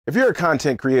If you're a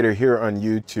content creator here on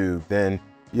YouTube, then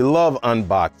you love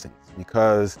unboxings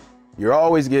because you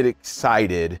always get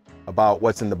excited about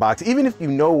what's in the box. Even if you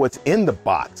know what's in the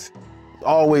box, there's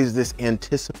always this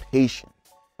anticipation.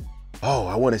 Oh,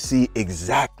 I want to see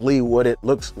exactly what it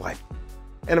looks like.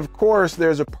 And of course,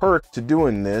 there's a perk to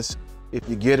doing this. If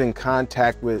you get in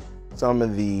contact with some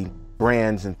of the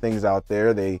brands and things out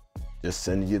there, they just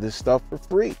send you this stuff for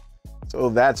free. So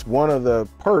that's one of the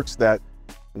perks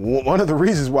one of the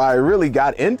reasons why I really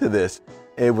got into this.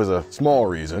 It was a small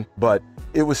reason, but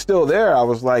it was still there. I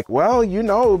was like, well, you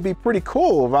know, it would be pretty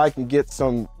cool if I can get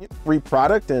some free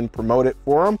product and promote it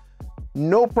for them.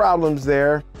 No problems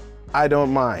there. I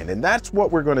don't mind. And that's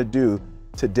what we're going to do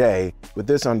today with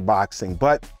this unboxing.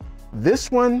 But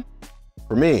this one,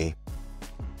 for me,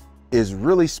 is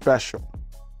really special.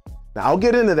 Now, I'll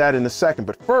get into that in a second,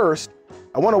 but first,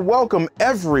 I want to welcome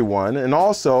everyone and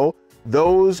also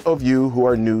those of you who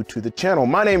are new to the channel.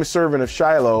 My name is Servant of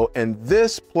Shiloh, and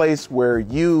this place where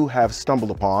you have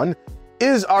stumbled upon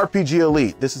is RPG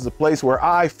Elite. This is a place where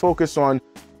I focus on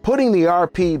putting the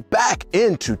RP back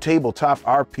into tabletop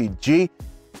RPG,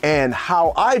 and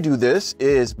how I do this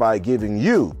is by giving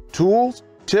you tools,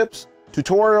 tips,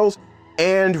 tutorials,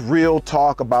 and real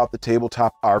talk about the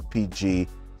tabletop RPG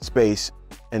space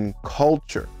and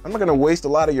culture. I'm not gonna waste a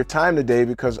lot of your time today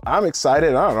because I'm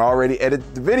excited. I already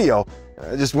edited the video.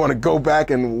 I just wanna go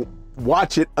back and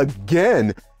watch it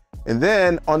again. And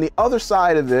then on the other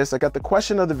side of this, I got the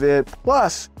question of the vid,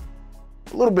 plus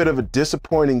a little bit of a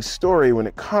disappointing story when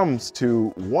it comes to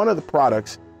one of the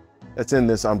products that's in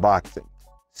this unboxing.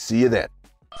 See you then.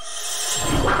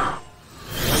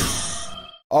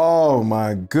 Oh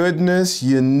my goodness,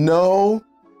 you know,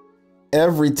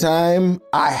 every time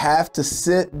I have to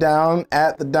sit down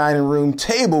at the dining room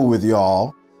table with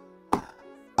y'all,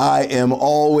 I am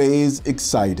always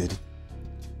excited.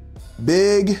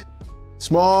 Big,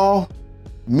 small,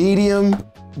 medium,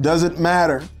 doesn't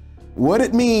matter. What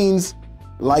it means,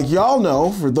 like y'all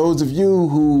know, for those of you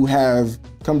who have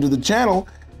come to the channel,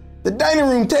 the dining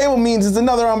room table means it's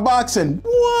another unboxing.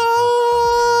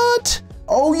 What?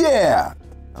 Oh yeah.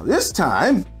 Now this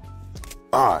time,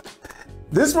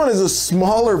 this one is a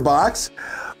smaller box,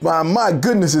 but my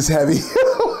goodness, it's heavy.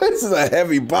 This is a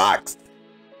heavy box,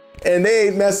 and they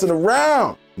ain't messing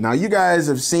around. Now you guys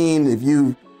have seen, if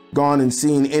you've gone and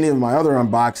seen any of my other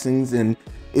unboxings, and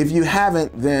if you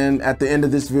haven't, then at the end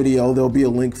of this video, there'll be a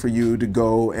link for you to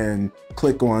go and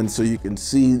click on so you can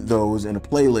see those in a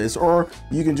playlist, or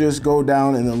you can just go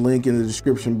down in the link in the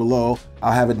description below.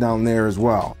 I'll have it down there as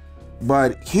well.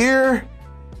 But here,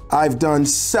 I've done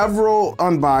several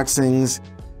unboxings,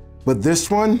 but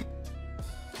this one,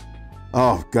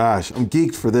 oh gosh, I'm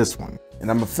geeked for this one.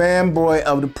 And I'm a fanboy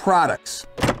of the products.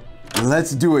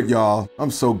 Let's do it, y'all.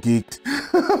 I'm so geeked.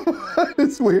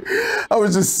 It's weird. I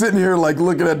was just sitting here like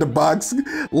looking at the box,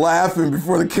 laughing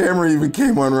before the camera even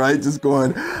came on, right? Just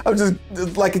going, I'm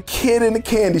just like a kid in a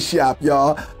candy shop,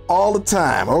 y'all, all the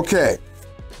time. Okay.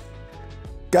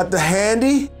 Got the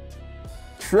handy,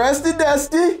 trusty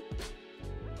dusty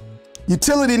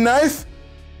utility knife.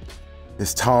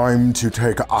 It's time to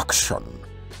take action.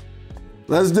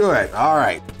 Let's do it. All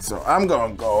right, so I'm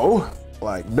gonna go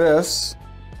like this.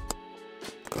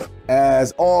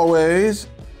 As always,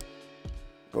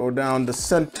 go down the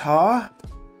center,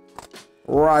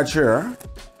 right here.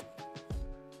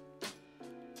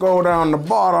 Go down the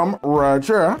bottom, right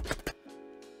here.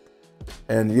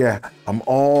 And yeah, I'm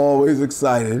always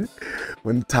excited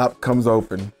when the top comes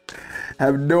open.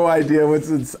 Have no idea what's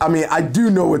inside. I mean, I do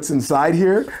know what's inside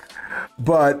here,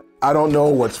 but I don't know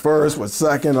what's first, what's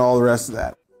second, all the rest of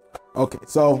that. Okay,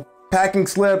 so packing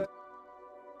slip.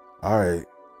 All right,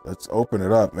 let's open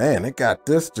it up. Man, it got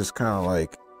this just kind of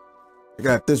like, it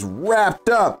got this wrapped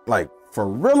up like for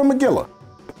Rilla McGilla.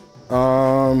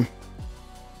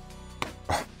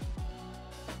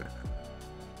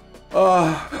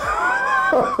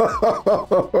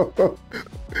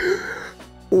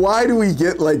 Why do we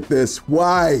get like this?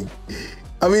 Why?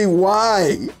 I mean,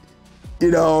 why?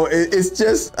 You know, it's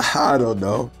just, I don't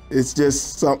know. It's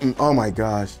just something, oh my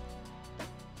gosh.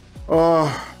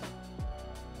 Oh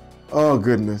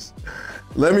goodness.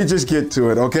 Let me just get to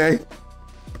it, okay?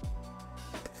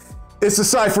 It's a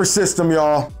Cypher system,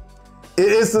 y'all. It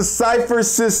is the Cypher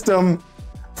system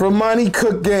from Monte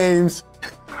Cook Games.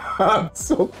 I'm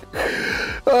so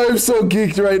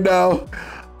geeked right now.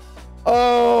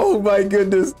 Oh my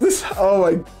goodness, oh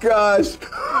my gosh.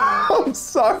 I'm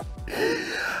sorry.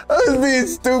 I was being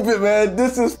stupid, man.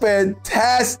 This is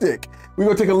fantastic. We're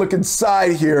gonna take a look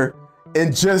inside here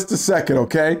in just a second,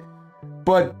 okay?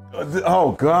 But,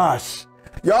 oh gosh.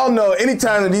 Y'all know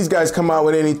anytime that these guys come out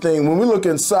with anything, when we look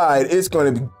inside, it's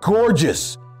going to be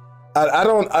gorgeous.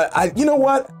 You know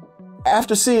what?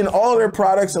 After seeing all their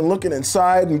products and looking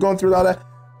inside and going through all that,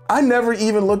 I never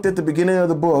even looked at the beginning of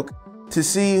the book to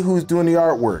see who's doing the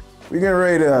artwork. We're getting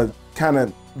ready to kind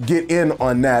of get in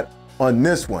on that on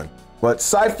this one. But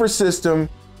Cypher system,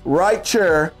 right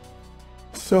chair.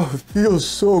 So it feels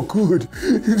so good.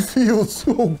 It feels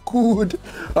so good.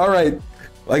 All right,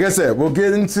 like I said, we'll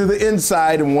get into the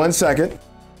inside in 1 second.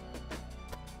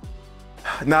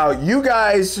 Now, you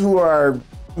guys who've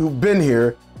been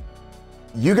here,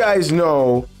 you guys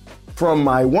know from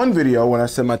my one video when I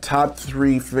said my top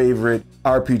 3 favorite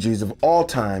RPGs of all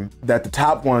time, that the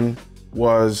top one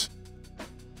was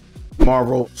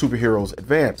Marvel Superheroes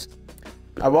Advanced.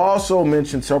 I've also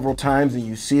mentioned several times, and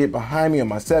you see it behind me on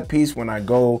my set piece when I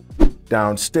go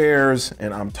downstairs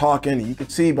and I'm talking, and you can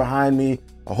see behind me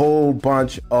a whole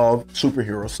bunch of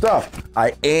superhero stuff.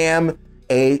 I am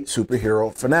a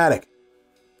superhero fanatic.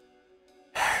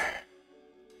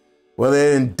 Well,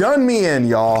 they done me in,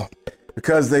 y'all,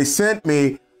 because they sent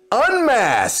me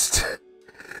unmasked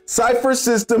Cypher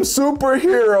System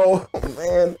Superhero. Oh,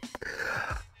 man.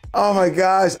 Oh my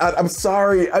gosh. I'm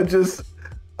sorry.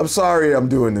 I'm sorry I'm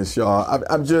doing this, y'all.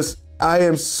 I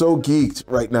am so geeked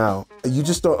right now. You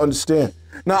just don't understand.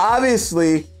 Now,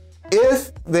 obviously,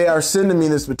 if they are sending me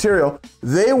this material,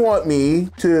 they want me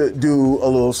to do a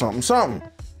little something, something.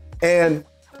 And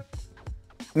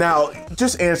now,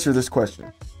 just answer this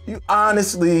question. You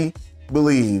honestly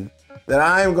believe that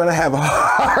I am gonna have a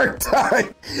hard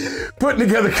time putting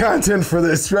together content for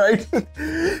this, right?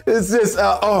 It's just,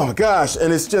 oh gosh,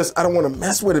 and it's just, I don't wanna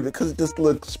mess with it because it just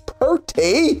looks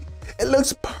pretty. It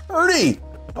looks pretty.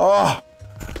 Oh,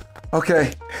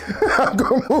 okay, I'm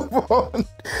gonna move on.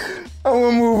 I'm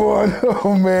gonna move on,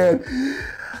 oh man.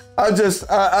 I'm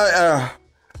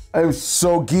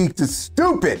so geeked, it's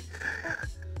stupid.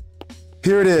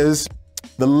 Here it is,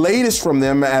 the latest from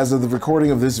them as of the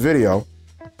recording of this video.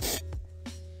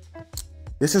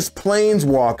 This is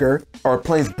Planeswalker, or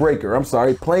Planesbreaker, I'm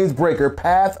sorry, Planesbreaker,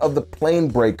 Path of the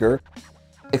Planebreaker.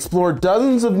 Explore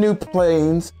dozens of new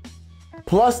planes,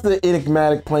 plus the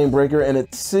enigmatic Planebreaker and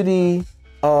its city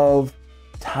of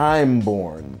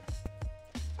Timeborn.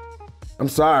 I'm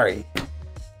sorry.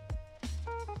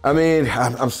 I mean,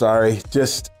 I'm sorry,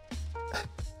 just,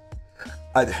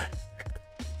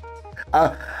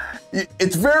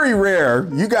 it's very rare,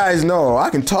 you guys know, I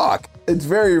can talk. It's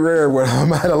very rare when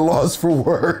I'm at a loss for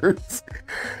words.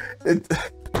 And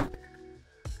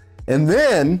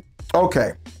then,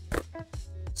 okay.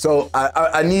 So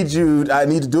I need to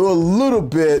do a little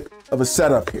bit of a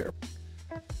setup here.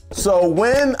 So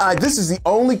this is the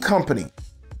only company,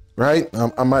 right?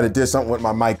 I might have did something with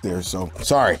my mic there, so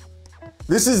sorry.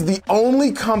 This is the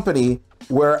only company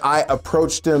where I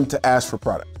approached them to ask for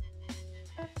product.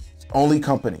 It's the only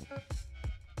company.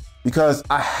 Because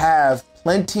I have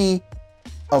plenty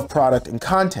of product and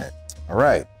content. All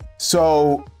right.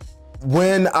 So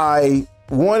when I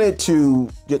wanted to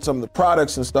get some of the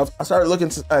products and stuff, I started looking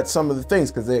at some of the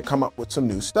things because they had come up with some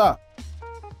new stuff.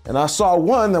 And I saw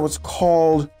one that was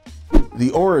called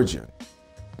The Origin.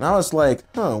 And I was like,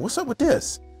 what's up with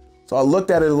this? So I looked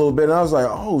at it a little bit and I was like,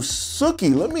 oh,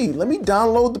 Suki, let me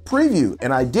download the preview.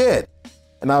 And I did.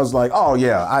 And I was like, oh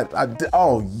yeah,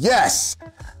 oh yes.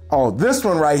 Oh, this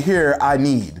one right here, I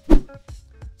need.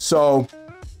 So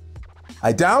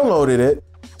I downloaded it,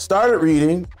 started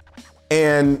reading,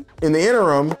 and in the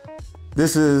interim,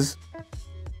 this is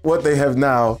what they have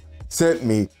now sent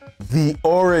me, The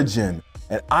Origin.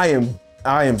 And I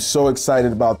am so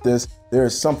excited about this. There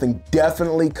is something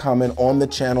definitely coming on the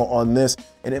channel on this,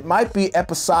 and it might be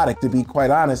episodic, to be quite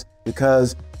honest,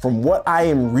 because from what I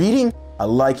am reading, I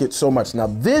like it so much. Now,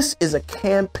 this is a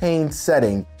campaign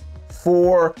setting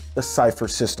for the Cypher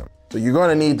system. So you're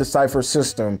gonna need the Cypher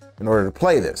system in order to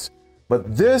play this.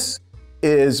 But this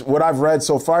is what I've read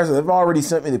so far. So they've already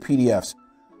sent me the PDFs.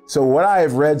 So what I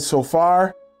have read so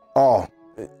far, oh,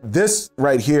 this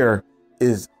right here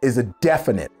is a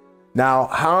definite. Now,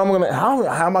 how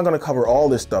am I gonna cover all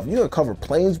this stuff? You're gonna cover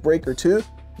Planesbreaker too?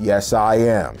 Yes, I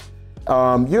am.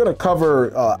 You're gonna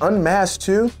cover Unmasked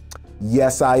too?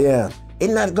 Yes, I am.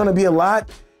 Isn't that gonna be a lot?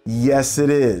 Yes, it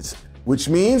is. Which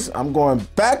means I'm going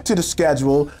back to the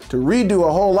schedule to redo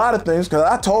a whole lot of things, because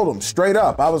I told them straight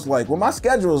up, I was like, well, my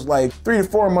schedule is like 3 to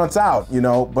 4 months out, you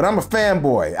know, but I'm a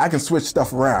fanboy. I can switch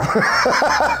stuff around.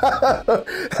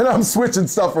 And I'm switching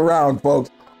stuff around,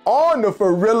 folks, on the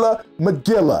Farilla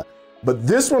Magilla. But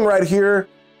this one right here,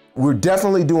 we're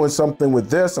definitely doing something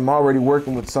with this. I'm already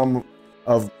working with some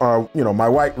of, my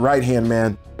right-hand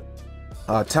man,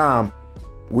 Tom,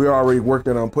 we're already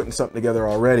working on putting something together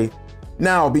already.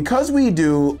 Now, because we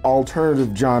do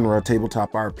alternative genre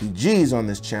tabletop RPGs on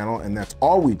this channel, and that's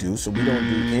all we do, so we don't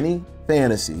do any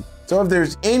fantasy. So if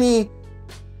there's any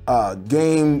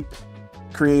game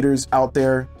creators out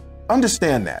there,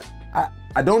 understand that.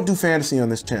 I don't do fantasy on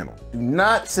this channel. Do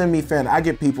not send me I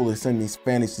get people that send me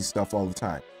fantasy stuff all the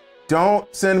time.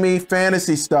 Don't send me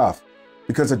fantasy stuff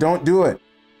because I don't do it.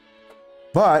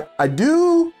 But I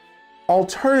do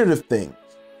alternative things.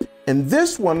 And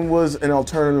this one was an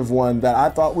alternative one that I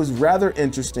thought was rather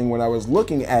interesting when I was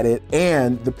looking at it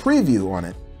and the preview on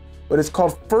it. But it's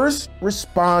called First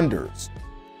Responders.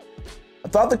 I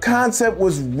thought the concept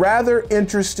was rather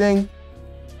interesting.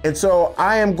 And so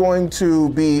I am going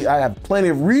to I have plenty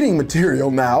of reading material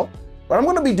now, but I'm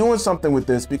going to be doing something with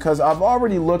this because I've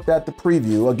already looked at the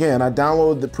preview. Again, I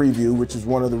downloaded the preview, which is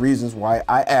one of the reasons why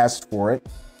I asked for it.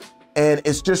 And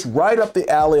it's just right up the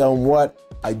alley on what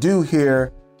I do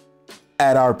here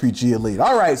at RPG Elite.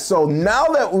 All right, so now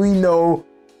that we know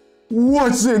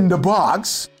what's in the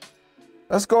box,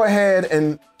 let's go ahead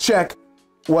and check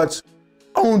what's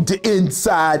on the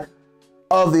inside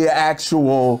of the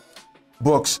actual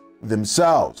books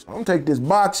themselves. I'm gonna take this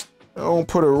box, I'm gonna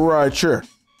put it right here.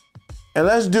 And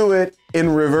let's do it in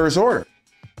reverse order.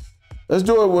 Let's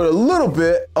do it with a little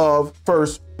bit of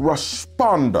first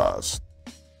responders.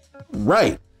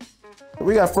 Right,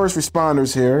 we got first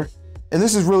responders here, and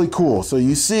this is really cool. So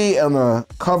you see on the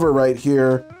cover right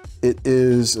here, it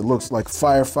looks like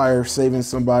firefighter saving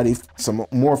somebody, some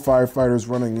more firefighters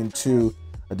running into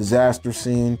a disaster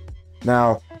scene.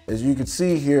 Now, as you can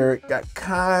see here, it got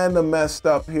kind of messed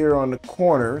up here on the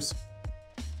corners.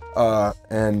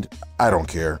 And I don't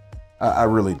care. I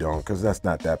really don't, because that's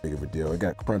not that big of a deal. It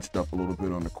got crunched up a little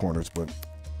bit on the corners, but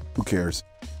who cares?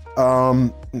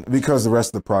 Because the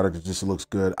rest of the product just looks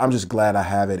good. I'm just glad I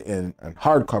have it in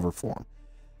hardcover form.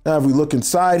 Now, if we look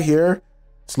inside here,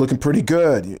 it's looking pretty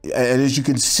good. And as you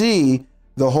can see,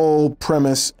 the whole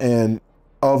premise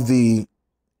of the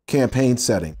campaign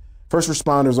setting. First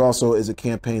Responders also is a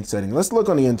campaign setting. Let's look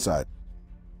on the inside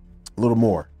a little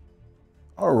more.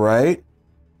 All right,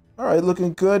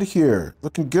 looking good here.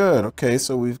 Looking good. Okay,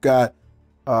 so we've got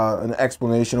an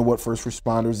explanation of what First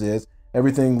Responders is.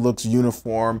 Everything looks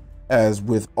uniform as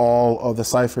with all of the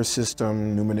Cypher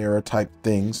system, Numenera type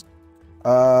things.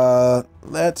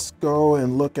 Let's go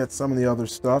and look at some of the other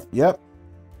stuff. Yep.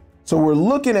 So we're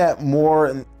looking at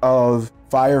more of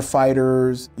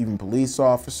firefighters, even police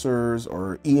officers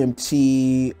or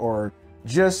EMT, or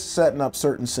just setting up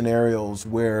certain scenarios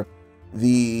where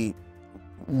the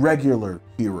regular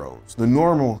heroes, the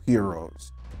normal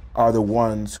heroes, are the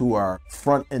ones who are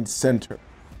front and center.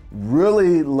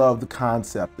 Really love the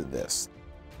concept of this.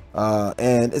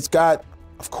 And it's got,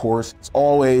 of course, it's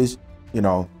always, you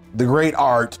know, the great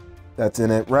art that's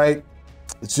in it, right?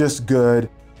 It's just good.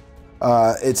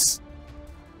 It's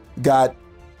got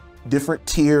different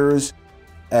tiers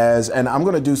and I'm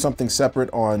going to do something separate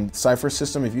on Cypher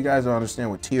system. If you guys don't understand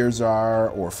what tiers are,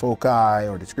 or foci,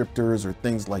 or descriptors, or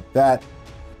things like that,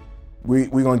 we're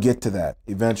going to get to that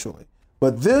eventually.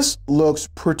 But this looks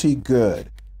pretty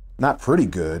good. Not pretty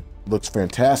good, looks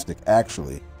fantastic,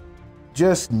 actually.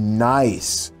 Just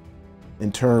nice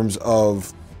in terms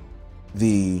of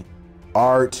the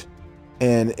art,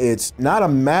 and it's not a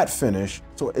matte finish,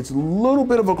 so it's a little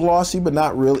bit of a glossy, but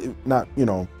not really, not, you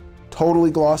know,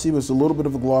 totally glossy, but it's a little bit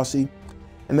of a glossy.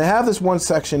 And they have this one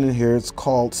section in here, it's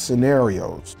called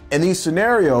scenarios. And these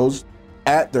scenarios,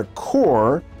 at their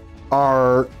core,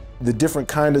 are the different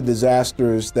kind of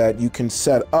disasters that you can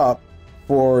set up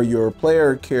for your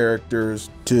player characters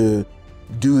to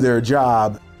do their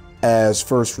job as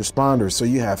first responders. So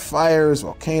you have fires,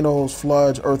 volcanoes,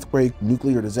 floods, earthquake,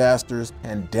 nuclear disasters,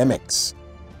 pandemics.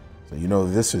 So you know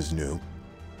this is new.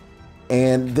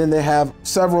 And then they have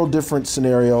several different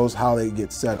scenarios, how they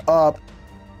get set up.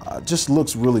 Just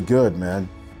looks really good, man.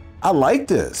 I like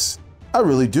this. I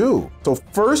really do. So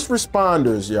First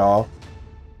Responders, y'all.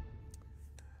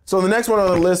 So the next one on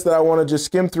the list that I want to just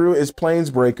skim through is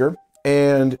Planebreaker.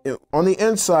 And on the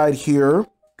inside here,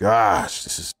 gosh,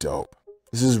 this is dope.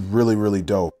 This is really, really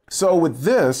dope. So with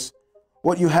this,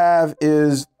 what you have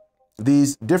is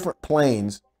these different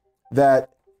planes that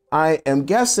I am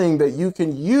guessing that you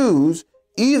can use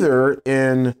either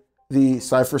in the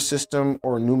Cypher system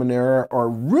or Numenera, or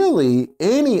really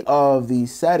any of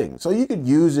these settings. So you could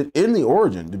use it in the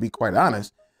Origin, to be quite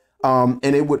honest. And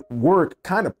it would work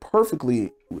kind of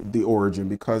perfectly with the Origin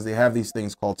because they have these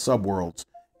things called subworlds.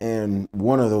 And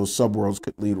one of those subworlds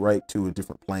could lead right to a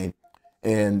different plane.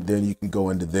 And then you can go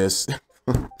into this.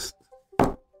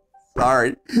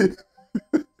 Sorry.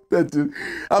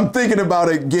 I'm thinking about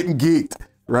it getting geeked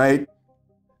right?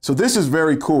 So this is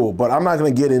very cool, but I'm not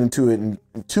going to get into it in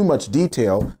too much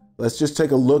detail. Let's just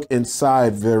take a look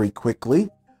inside very quickly.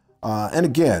 And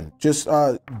again, just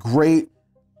great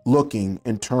looking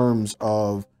in terms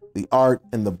of the art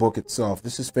and the book itself.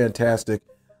 This is fantastic.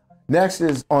 Next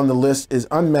is on the list is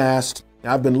Unmasked.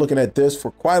 I've been looking at this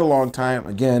for quite a long time.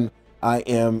 Again, I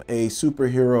am a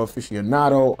superhero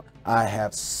aficionado. I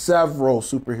have several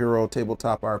superhero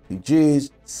tabletop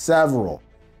RPGs, several.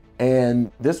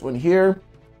 And this one here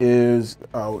is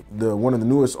one of the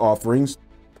newest offerings.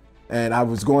 And I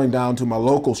was going down to my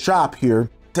local shop here,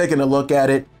 taking a look at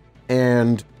it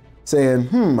and saying,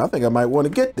 I think I might want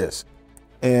to get this.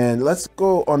 And let's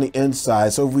go on the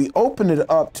inside. So if we open it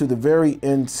up to the very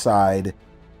inside,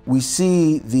 we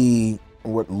see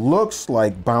what looks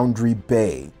like Boundary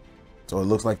Bay. So it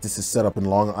looks like this is set up in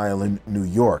Long Island, New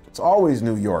York. It's always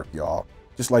New York, y'all.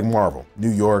 Just like Marvel, New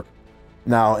York.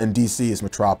 Now in DC it's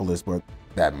Metropolis, but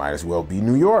that might as well be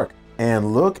New York.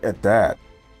 And look at that.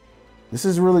 This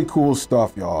is really cool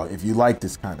stuff, y'all, if you like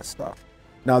this kind of stuff.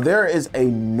 Now there is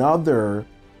another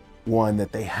one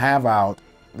that they have out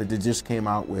that they just came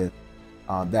out with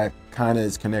that kind of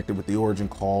is connected with the origin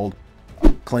called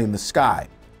Claim the Sky.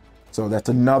 So that's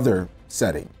another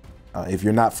setting if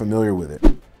you're not familiar with it.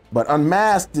 But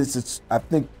Unmasked, I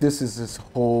think this is this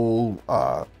whole,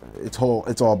 it's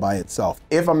all by itself.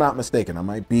 If I'm not mistaken, I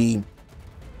might be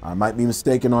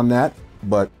mistaken on that,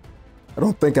 but I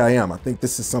don't think I am. I think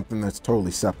this is something that's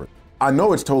totally separate. I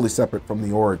know it's totally separate from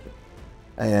the origin,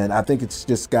 and I think it's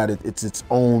just got it's its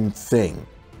own thing.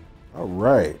 All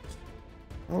right,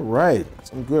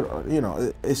 some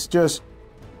good, it's just,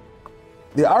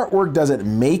 the artwork doesn't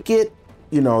make it,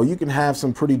 you can have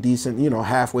some pretty decent,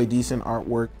 halfway decent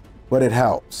artwork, but it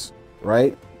helps,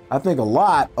 right? I think a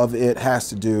lot of it has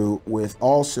to do with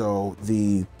also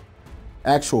the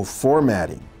actual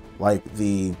formatting, like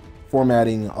the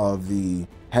formatting of the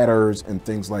headers and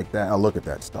things like that. I'll look at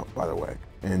that stuff, by the way.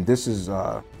 And this is,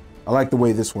 I like the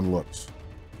way this one looks,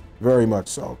 very much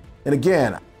so. And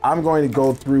again, I'm going to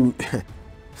go through,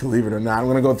 believe it or not, I'm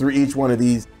going to go through each one of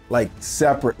these like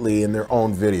separately in their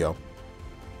own video.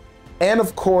 And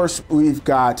of course, we've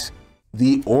got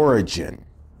the origin.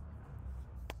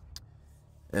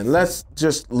 And let's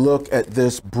just look at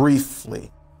this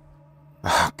briefly.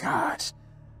 Oh gosh,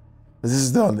 this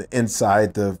is on the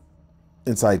inside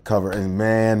cover, and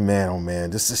man, oh man,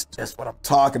 this is just what I'm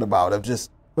talking about. I'm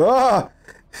just,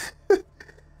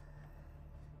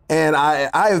 And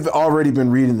I've already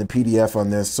been reading the PDF on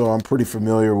this, so I'm pretty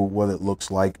familiar with what it looks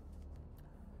like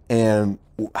and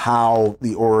how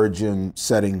the origin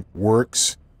setting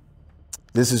works.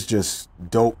 This is just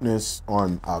dopeness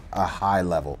on a high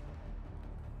level.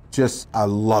 I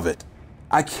love it.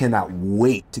 I cannot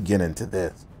wait to get into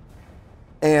this.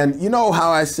 And you know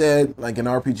how I said, like, an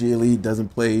RPG Elite doesn't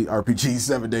play RPGs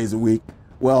 7 days a week?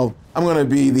 Well, I'm gonna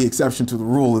be the exception to the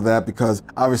rule of that, because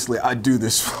obviously I do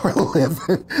this for a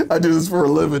living. I do this for a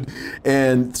living.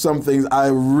 And some things I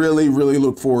really, really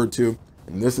look forward to.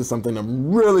 And this is something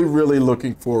I'm really, really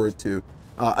looking forward to.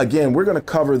 Again, we're gonna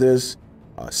cover this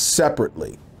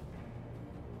separately.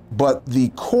 But the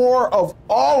core of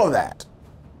all of that,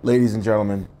 ladies and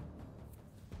gentlemen,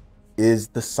 is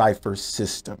the Cypher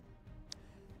system.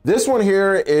 This one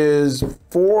here is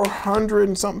 400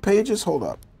 and something pages. Hold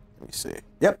up, let me see.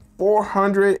 Yep,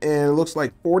 400 and it looks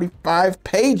like 45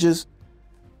 pages.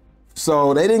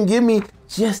 So they didn't give me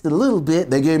just a little bit.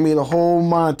 They gave me the whole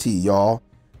Monty, y'all.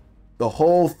 The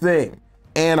whole thing.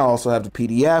 And I also have the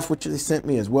PDF, which they sent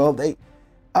me as well.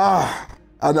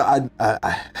 I'm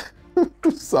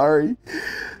sorry.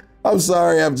 I'm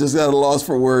sorry, I'm just at a loss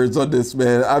for words on this,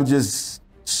 man. I'm just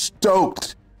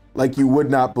stoked like you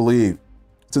would not believe.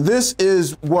 So this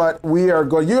is what we are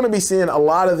going, you're gonna be seeing a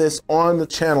lot of this on the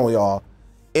channel, y'all.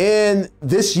 In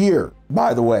this year,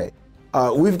 by the way,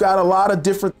 we've got a lot of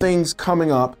different things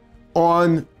coming up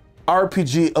on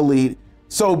RPG Elite.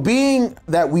 So being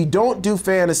that we don't do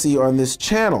fantasy on this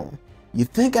channel, you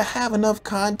think I have enough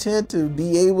content to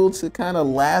be able to kind of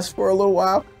last for a little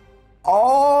while?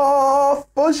 Oh,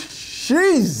 for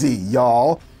cheesy,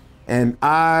 y'all. And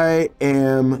I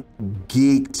am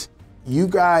geeked. You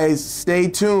guys stay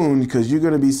tuned, because you're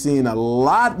gonna be seeing a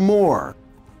lot more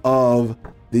of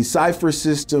the Cypher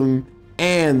system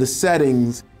and the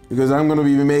settings, because I'm gonna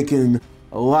be making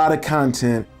a lot of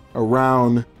content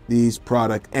around these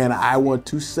products. And I want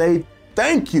to say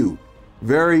thank you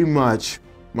very much,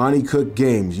 Monte Cook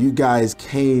Games. You guys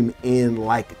came in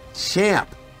like a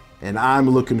champ, and I'm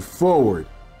looking forward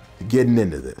to getting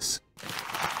into this.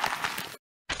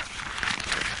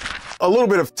 A little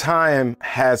bit of time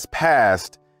has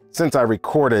passed since I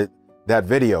recorded that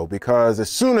video, because as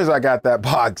soon as I got that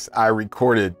box, I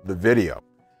recorded the video.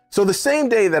 So the same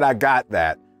day that I got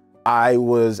that, I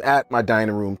was at my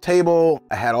dining room table.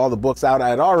 I had all the books out. I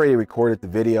had already recorded the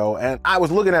video, and I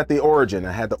was looking at the origin.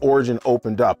 I had the origin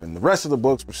opened up, and the rest of the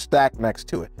books were stacked next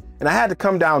to it. And I had to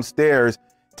come downstairs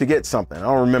to get something. I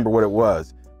don't remember what it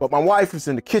was, but my wife was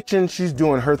in the kitchen. She's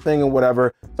doing her thing and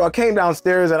whatever. So I came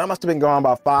downstairs, and I must have been gone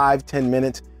about 5-10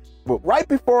 minutes. But right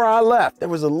before I left, there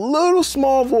was a little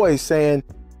small voice saying,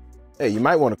 "Hey, you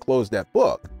might want to close that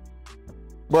book."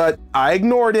 But I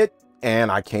ignored it.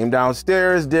 And I came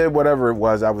downstairs, did whatever it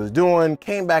was I was doing,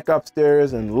 came back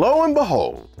upstairs, and lo and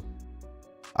behold,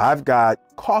 I've got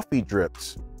coffee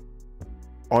drips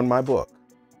on my book.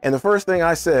 And the first thing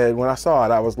I said when I saw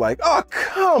it, I was like, "Oh,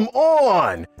 come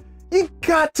on. You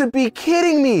got to be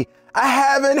kidding me. I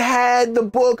haven't had the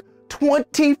book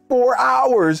 24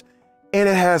 hours and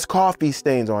it has coffee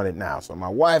stains on it now." So my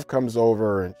wife comes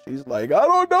over and she's like, "I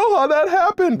don't know how that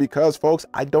happened," because folks,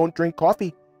 I don't drink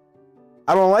coffee.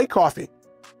 I don't like coffee.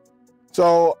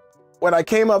 So when I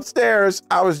came upstairs,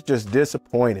 I was just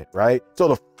disappointed, right? So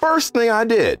the first thing I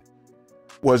did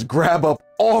was grab up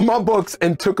all my books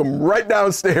and took them right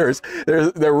downstairs.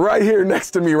 They're right here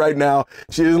next to me right now.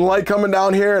 She doesn't like coming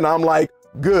down here, and I'm like,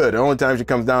 good. The only time she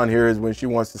comes down here is when she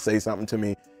wants to say something to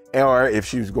me, or if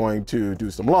she's going to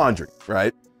do some laundry,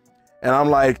 right? And I'm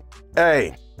like,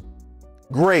 hey,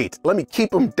 great. Let me keep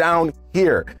them down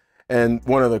here. And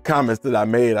one of the comments that I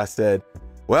made, I said,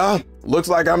 well, looks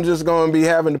like I'm just going to be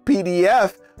having the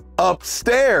PDF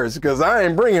upstairs because I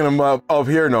ain't bringing them up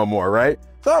here no more, right?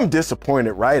 So I'm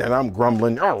disappointed, right? And I'm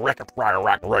grumbling, and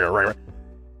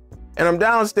I'm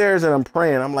downstairs and I'm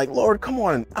praying. I'm like, Lord, come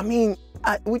on. I mean,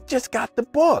 we just got the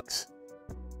books.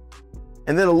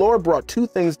 And then the Lord brought two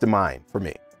things to mind for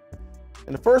me.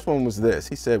 And the first one was this.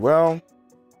 He said, well,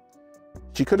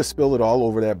 she could have spilled it all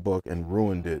over that book and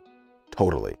ruined it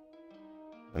totally.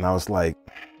 And I was like,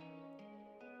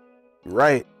 you're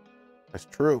right, that's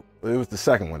true. But it was the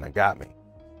second one that got me.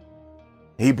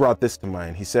 He brought this to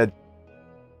mind. He said,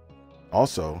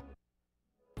 also,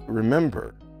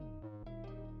 remember,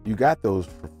 you got those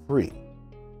for free.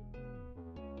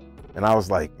 And I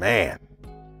was like, man,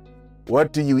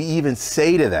 what do you even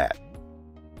say to that?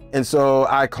 And so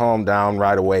I calmed down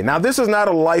right away. Now, this is not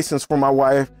a license for my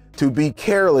wife to be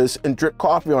careless and drip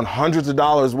coffee on hundreds of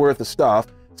dollars worth of stuff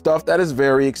that is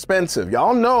very expensive.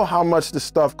 Y'all know how much this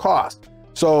stuff costs.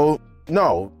 So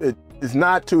no, it is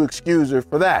not to excuse her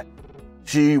for that.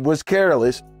 She was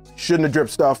careless, shouldn't have dripped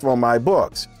stuff on my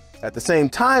books. At the same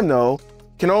time though,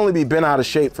 can only be bent out of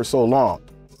shape for so long.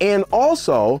 And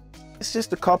also, it's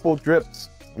just a couple drips,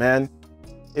 man.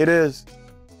 It is.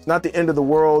 It's not the end of the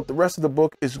world. The rest of the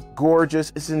book is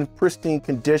gorgeous. It's in pristine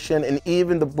condition. And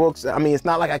even the books, I mean, it's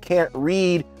not like I can't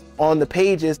read on the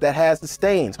pages that has the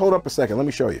stains. Hold up a second, let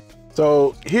me show you.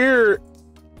 So here,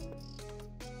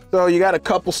 so you got a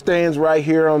couple stains right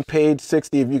here on page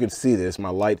 60. If you can see this, my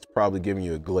light's probably giving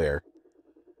you a glare.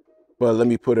 But let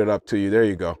me put it up to you, there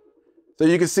you go. So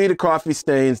you can see the coffee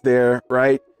stains there,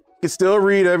 right? You can still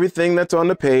read everything that's on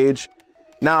the page.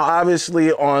 Now,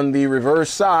 obviously on the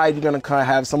reverse side, you're gonna kind of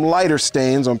have some lighter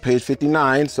stains on page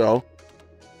 59. So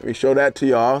let me show that to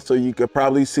y'all so you could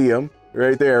probably see them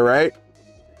right there, right?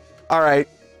 All right,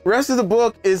 the rest of the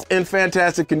book is in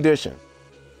fantastic condition.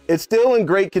 It's still in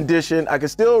great condition. I can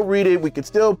still read it. We can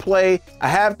still play. I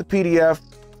have the PDF,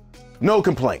 no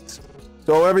complaints.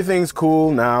 So everything's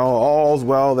cool now. All's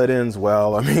well that ends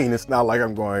well. I mean, it's not like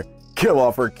I'm going to kill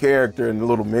off her character in the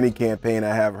little mini campaign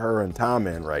I have her and Tom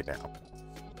in right now.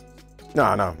 No,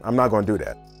 I'm not going to do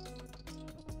that.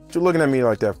 What you looking at me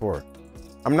like that for?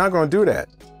 I'm not going to do that.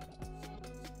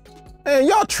 Hey,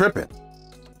 y'all tripping.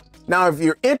 Now, if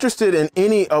you're interested in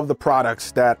any of the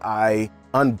products that I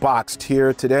unboxed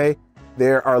here today,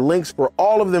 there are links for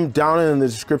all of them down in the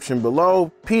description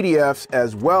below, PDFs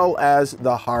as well as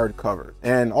the hardcovers.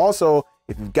 And also,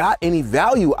 if you've got any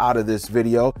value out of this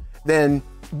video, then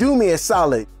do me a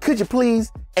solid, could you please,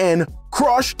 and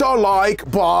crush the like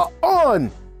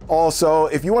button. Also,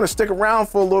 if you want to stick around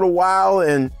for a little while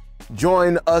and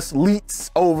join us Leets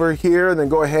over here, then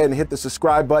go ahead and hit the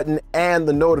subscribe button and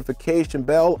the notification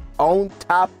bell on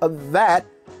top of that.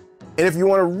 And if you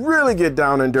want to really get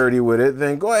down and dirty with it,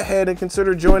 then go ahead and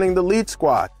consider joining the Leet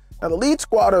Squad. Now, the Leet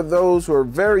Squad are those who are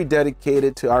very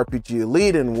dedicated to RPG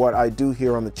Elite and what I do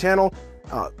here on the channel.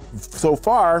 So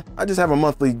far, I just have a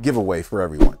monthly giveaway for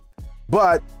everyone,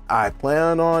 but I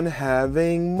plan on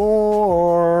having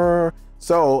more.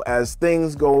 So as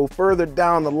things go further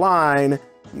down the line,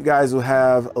 you guys will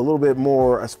have a little bit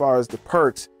more as far as the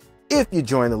perks if you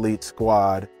join the Leet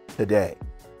Squad today.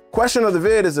 Question of the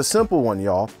vid is a simple one,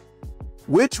 y'all.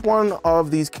 which one of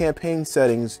these campaign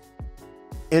settings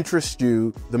interests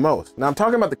you the most? Now I'm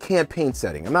talking about the campaign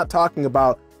setting. I'm not talking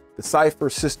about the Cypher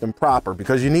system proper,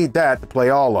 because you need that to play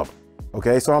all of them.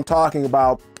 Okay, so I'm talking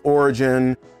about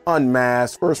Origin,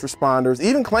 Unmasked, First Responders,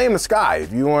 even Claim the Sky.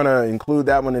 If you want to include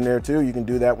that one in there too, you can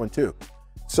do that one too.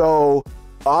 So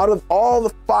out of all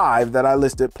the 5 that I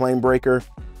listed, planebreaker,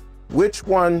 which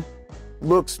one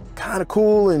looks kind of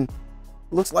cool and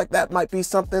looks like that might be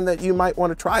something that you might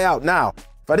want to try out? Now,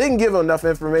 if I didn't give enough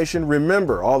information,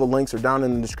 remember all the links are down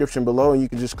in the description below, and you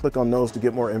can just click on those to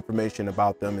get more information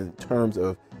about them in terms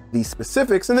of these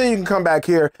specifics, and then you can come back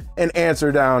here and answer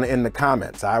down in the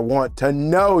comments. I want to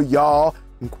know, y'all.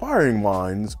 Inquiring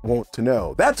minds want to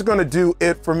know. That's gonna do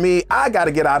it for me. I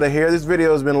gotta get out of here. This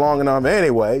video has been long enough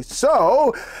anyway,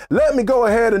 so let me go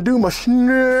ahead and do my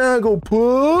snaggle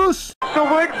puss.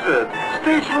 So exit,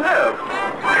 stage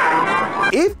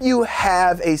left. If you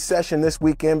have a session this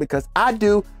weekend, because I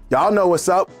do, y'all know what's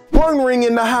up, one ring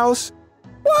in the house,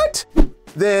 what?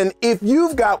 Then if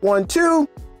you've got one too,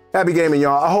 happy gaming,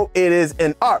 y'all. I hope it is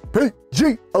an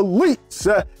RPG Elite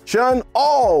session.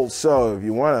 Also, if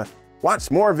you want to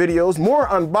watch more videos, more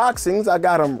unboxings, I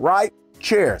got them right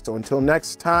here. So until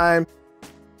next time,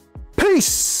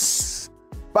 peace.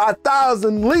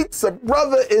 5,000 Leets, a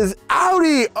brother is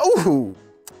outie. Oh,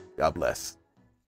 God bless.